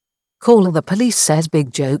Call the police, says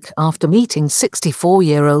Big Joke after meeting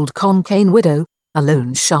 64-year-old Khon Kaen widow, a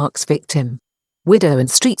loan shark's victim. Widow and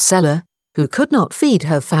street seller, who could not feed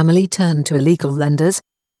her family, turned to illegal lenders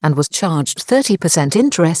and was charged 30%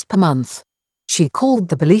 interest per month. She called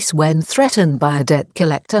the police when threatened by a debt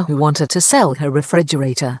collector who wanted to sell her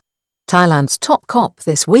refrigerator. Thailand's top cop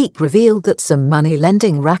this week revealed that some money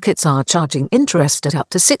lending rackets are charging interest at up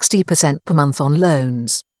to 60% per month on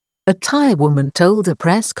loans. A Thai woman told a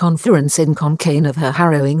press conference in Khon Kaen of her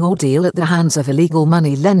harrowing ordeal at the hands of illegal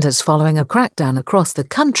money lenders following a crackdown across the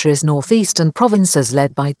country's northeastern provinces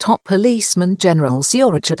led by top policeman General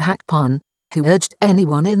Surachet Hakpan, who urged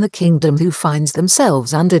anyone in the kingdom who finds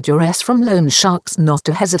themselves under duress from loan sharks not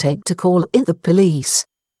to hesitate to call in the police.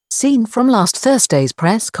 Seen from last Thursday's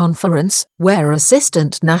press conference, where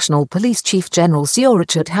Assistant National Police Chief General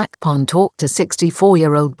Surachet Hakpan talked to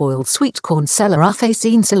 64-year-old boiled sweet corn seller Uthay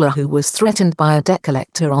Sinsila, who was threatened by a debt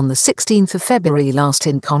collector on the 16th of February last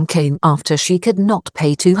in Khon Kaen after she could not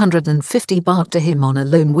pay 250 baht to him on a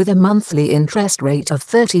loan with a monthly interest rate of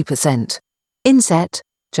 30%. Inset,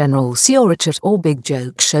 General Surachet or Big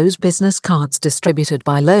Joke shows business cards distributed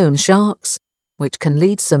by loan sharks, which can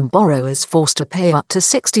lead some borrowers forced to pay up to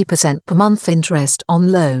 60% per month interest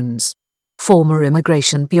on loans. Former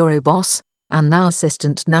Immigration Bureau boss, and now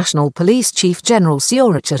Assistant National Police Chief General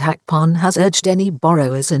Surachet Hakpan has urged any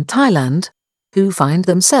borrowers in Thailand who find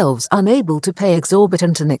themselves unable to pay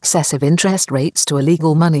exorbitant and excessive interest rates to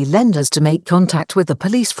illegal money lenders to make contact with the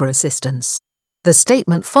police for assistance. The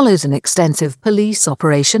statement follows an extensive police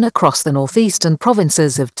operation across the northeastern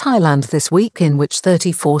provinces of Thailand this week, in which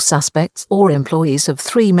 34 suspects or employees of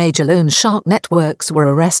 3 major loan shark networks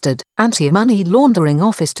were arrested. Anti-money laundering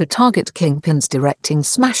office to target kingpins directing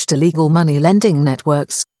smashed illegal money lending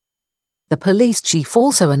networks. The police chief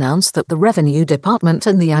also announced that the Revenue Department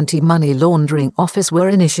and the Anti-Money Laundering Office were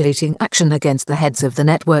initiating action against the heads of the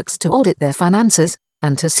networks to audit their finances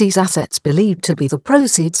and to seize assets believed to be the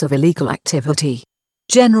proceeds of illegal activity.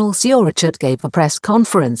 General Surachet gave a press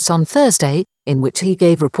conference on Thursday, in which he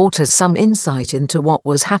gave reporters some insight into what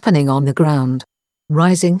was happening on the ground.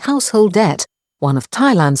 Rising household debt, one of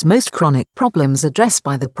Thailand's most chronic problems addressed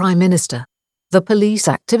by the Prime Minister. The police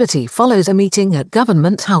activity follows a meeting at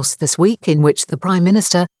Government House this week in which the Prime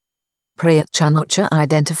Minister, Prayut Chan-o-cha,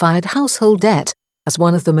 identified household debt as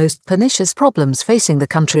one of the most pernicious problems facing the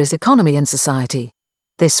country's economy and society.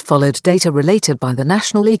 This followed data related by the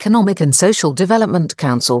National Economic and Social Development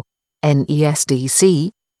Council,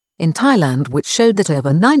 NESDC, in Thailand, which showed that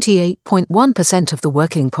over 98.1% of the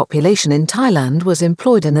working population in Thailand was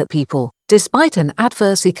employed, and that people, despite an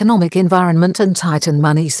adverse economic environment and tightened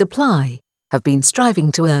money supply, have been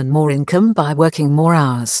striving to earn more income by working more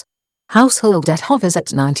hours. Household debt hovers at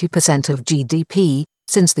 90% of GDP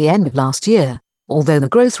since the end of last year, although the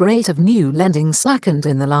growth rate of new lending slackened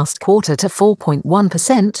in the last quarter to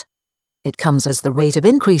 4.1%. It comes as the rate of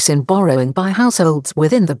increase in borrowing by households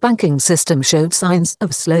within the banking system showed signs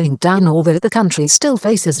of slowing down, although the country still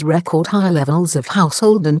faces record high levels of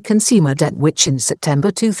household and consumer debt, which in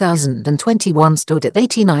September 2021 stood at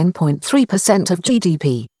 89.3% of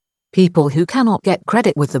GDP. People who cannot get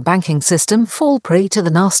credit with the banking system fall prey to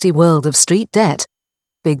the nasty world of street debt.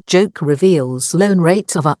 Big Joke reveals loan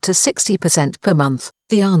rates of up to 60% per month,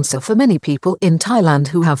 the answer for many people in Thailand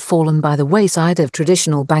who have fallen by the wayside of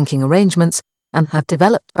traditional banking arrangements and have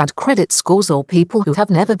developed bad credit scores, or people who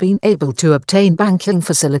have never been able to obtain banking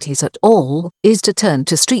facilities at all, is to turn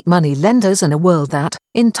to street money lenders in a world that,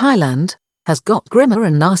 in Thailand, has got grimmer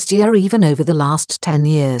and nastier even over the last 10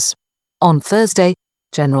 years. On Thursday,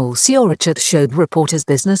 General Surachet showed reporters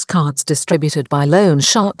business cards distributed by loan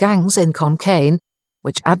shark gangs in Khon Kaen,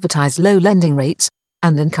 which advertise low lending rates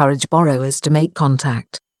and encourage borrowers to make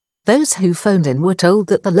contact. Those who phoned in were told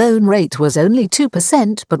that the loan rate was only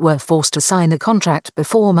 2% but were forced to sign a contract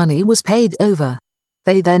before money was paid over.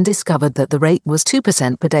 They then discovered that the rate was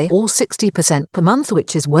 2% per day or 60% per month,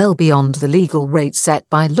 which is well beyond the legal rate set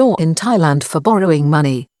by law in Thailand for borrowing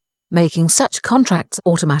money, making such contracts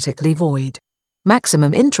automatically void.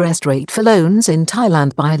 Maximum interest rate for loans in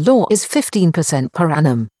Thailand by law is 15% per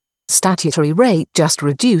annum. Statutory rate just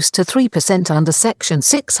reduced to 3% under Section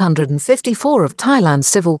 654 of Thailand's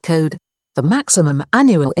Civil Code. The maximum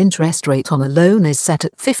annual interest rate on a loan is set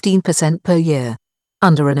at 15% per year.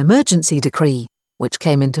 Under an emergency decree, which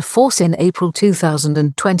came into force in April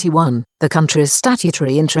 2021, the country's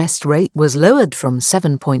statutory interest rate was lowered from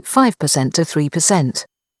 7.5% to 3%.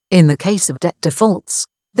 In the case of debt defaults,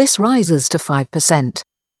 this rises to 5%.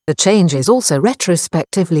 The change is also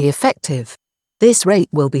retrospectively effective. This rate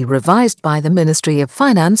will be revised by the Ministry of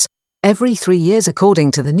Finance, every 3 years according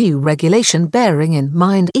to the new regulation, bearing in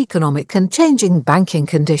mind economic and changing banking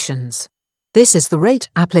conditions. This is the rate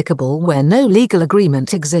applicable where no legal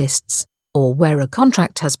agreement exists, or where a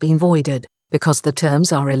contract has been voided, because the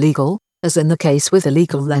terms are illegal, as in the case with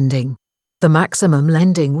illegal lending. The maximum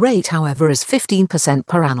lending rate, however, is 15%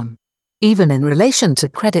 per annum. Even in relation to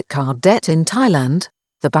credit card debt in Thailand,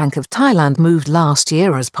 the Bank of Thailand moved last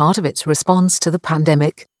year as part of its response to the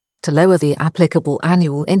pandemic to lower the applicable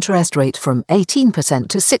annual interest rate from 18%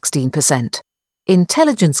 to 16%.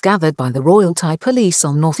 Intelligence gathered by the Royal Thai Police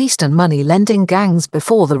on northeastern money lending gangs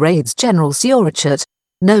before the raids. General Siorachet,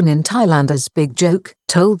 known in Thailand as Big Joke,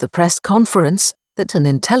 told the press conference that an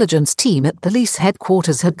intelligence team at police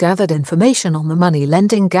headquarters had gathered information on the money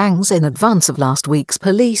lending gangs in advance of last week's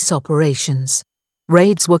police operations.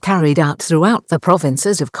 Raids were carried out throughout the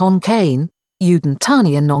provinces of Khon Kaen, Udon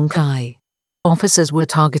Thani and Nong Khai. Officers were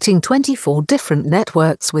targeting 24 different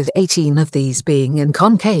networks, with 18 of these being in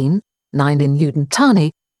Khon Kaen, 9 in Udon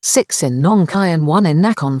Thani, 6 in Nong Khai and 1 in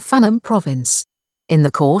Nakhon Phanom province. In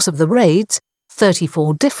the course of the raids,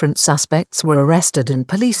 34 different suspects were arrested and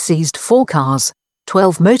police seized 4 cars,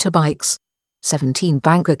 12 motorbikes, 17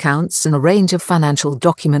 bank accounts and a range of financial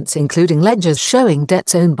documents including ledgers showing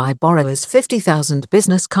debts owned by borrowers. 50,000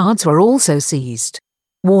 business cards were also seized.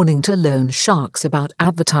 Warning to loan sharks about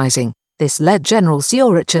advertising. This led General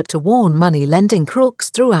Siorachet to warn money lending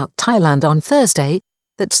crooks throughout Thailand on Thursday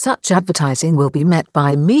that such advertising will be met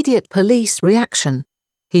by immediate police reaction.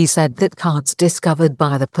 He said that cards discovered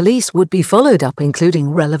by the police would be followed up,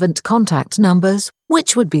 including relevant contact numbers,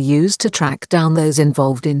 which would be used to track down those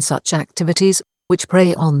involved in such activities, which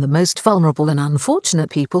prey on the most vulnerable and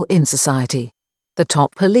unfortunate people in society. The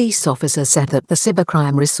top police officer said that the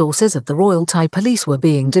cybercrime resources of the Royal Thai Police were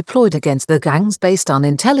being deployed against the gangs based on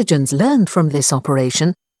intelligence learned from this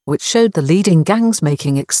operation, which showed the leading gangs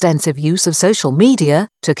making extensive use of social media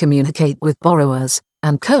to communicate with borrowers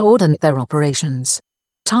and coordinate their operations.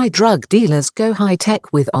 Thai drug dealers go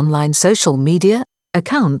high-tech with online social media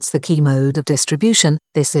accounts, the key mode of distribution.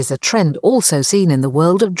 This is a trend also seen in the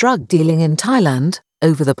world of drug dealing in Thailand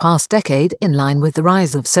over the past decade, in line with the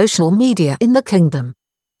rise of social media in the kingdom.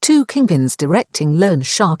 2 kingpins directing loan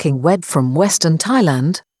sharking web from Western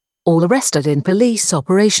Thailand, all arrested in police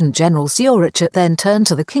operation. General Siorachet then turned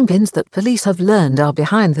to the kingpins that police have learned are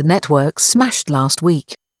behind the networks smashed last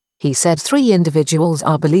week. He said 3 individuals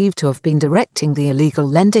are believed to have been directing the illegal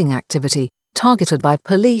lending activity, targeted by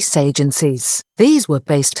police agencies. These were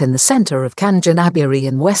based in the center of Kanchanaburi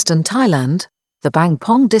in Western Thailand, the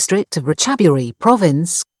Bangpong district of Ratchaburi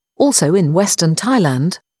province, also in Western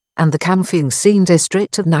Thailand, and the Kamphaeng Seen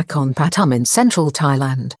district of Nakhon Pathom in central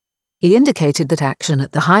Thailand. He indicated that action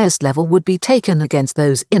at the highest level would be taken against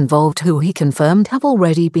those involved, who he confirmed have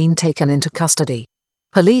already been taken into custody.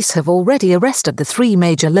 Police have already arrested the 3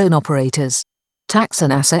 major loan operators. Tax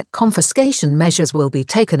and asset confiscation measures will be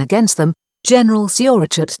taken against them, General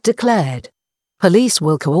Siorachet declared. Police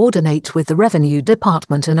will coordinate with the Revenue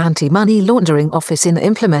Department and Anti-Money Laundering Office in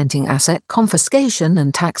implementing asset confiscation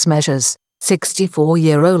and tax measures.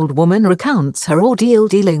 64-year-old woman recounts her ordeal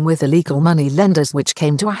dealing with illegal money lenders, which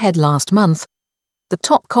came to a head last month. The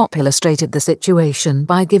top cop illustrated the situation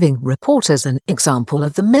by giving reporters an example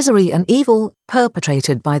of the misery and evil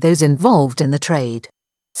perpetrated by those involved in the trade.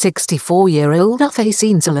 64-year-old Uthai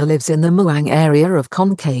Sinsala lives in the Muang area of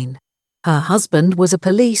Khon Kaen. Her husband was a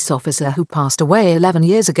police officer who passed away 11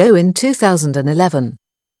 years ago in 2011.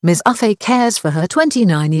 Ms. Uthai cares for her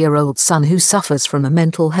 29-year-old son who suffers from a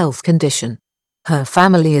mental health condition. Her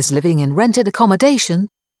family is living in rented accommodation,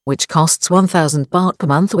 which costs 1,000 baht per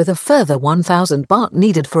month, with a further 1,000 baht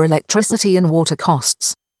needed for electricity and water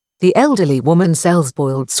costs. The elderly woman sells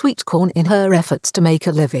boiled sweet corn in her efforts to make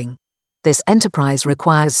a living. This enterprise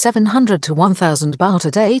requires 700 to 1,000 baht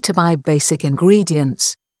a day to buy basic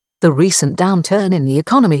ingredients. The recent downturn in the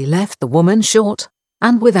economy left the woman short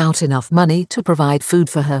and without enough money to provide food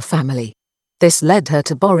for her family. This led her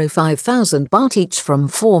to borrow 5,000 baht each from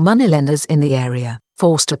 4 moneylenders in the area,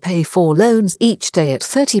 forced to pay 4 loans each day at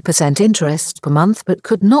 30% interest per month, but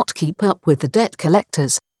could not keep up with the debt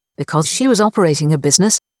collectors. Because she was operating a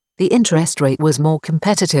business, the interest rate was more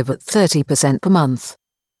competitive at 30% per month.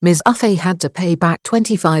 Ms. Uthai had to pay back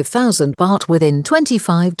 25,000 baht within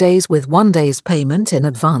 25 days, with 1 day's payment in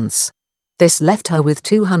advance. This left her with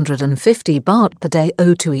 250 baht per day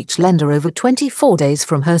owed to each lender over 24 days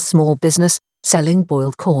from her small business, selling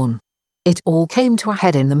boiled corn. It all came to a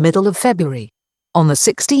head in the middle of February. On the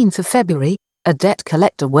 16th of February, a debt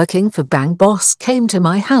collector working for Bank Boss came to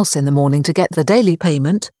my house in the morning to get the daily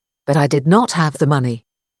payment, but I did not have the money.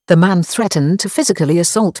 The man threatened to physically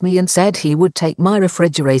assault me and said he would take my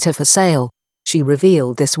refrigerator for sale, she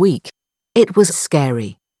revealed this week. It was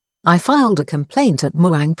scary. I filed a complaint at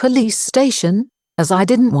Muang police station, as I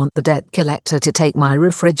didn't want the debt collector to take my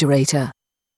refrigerator.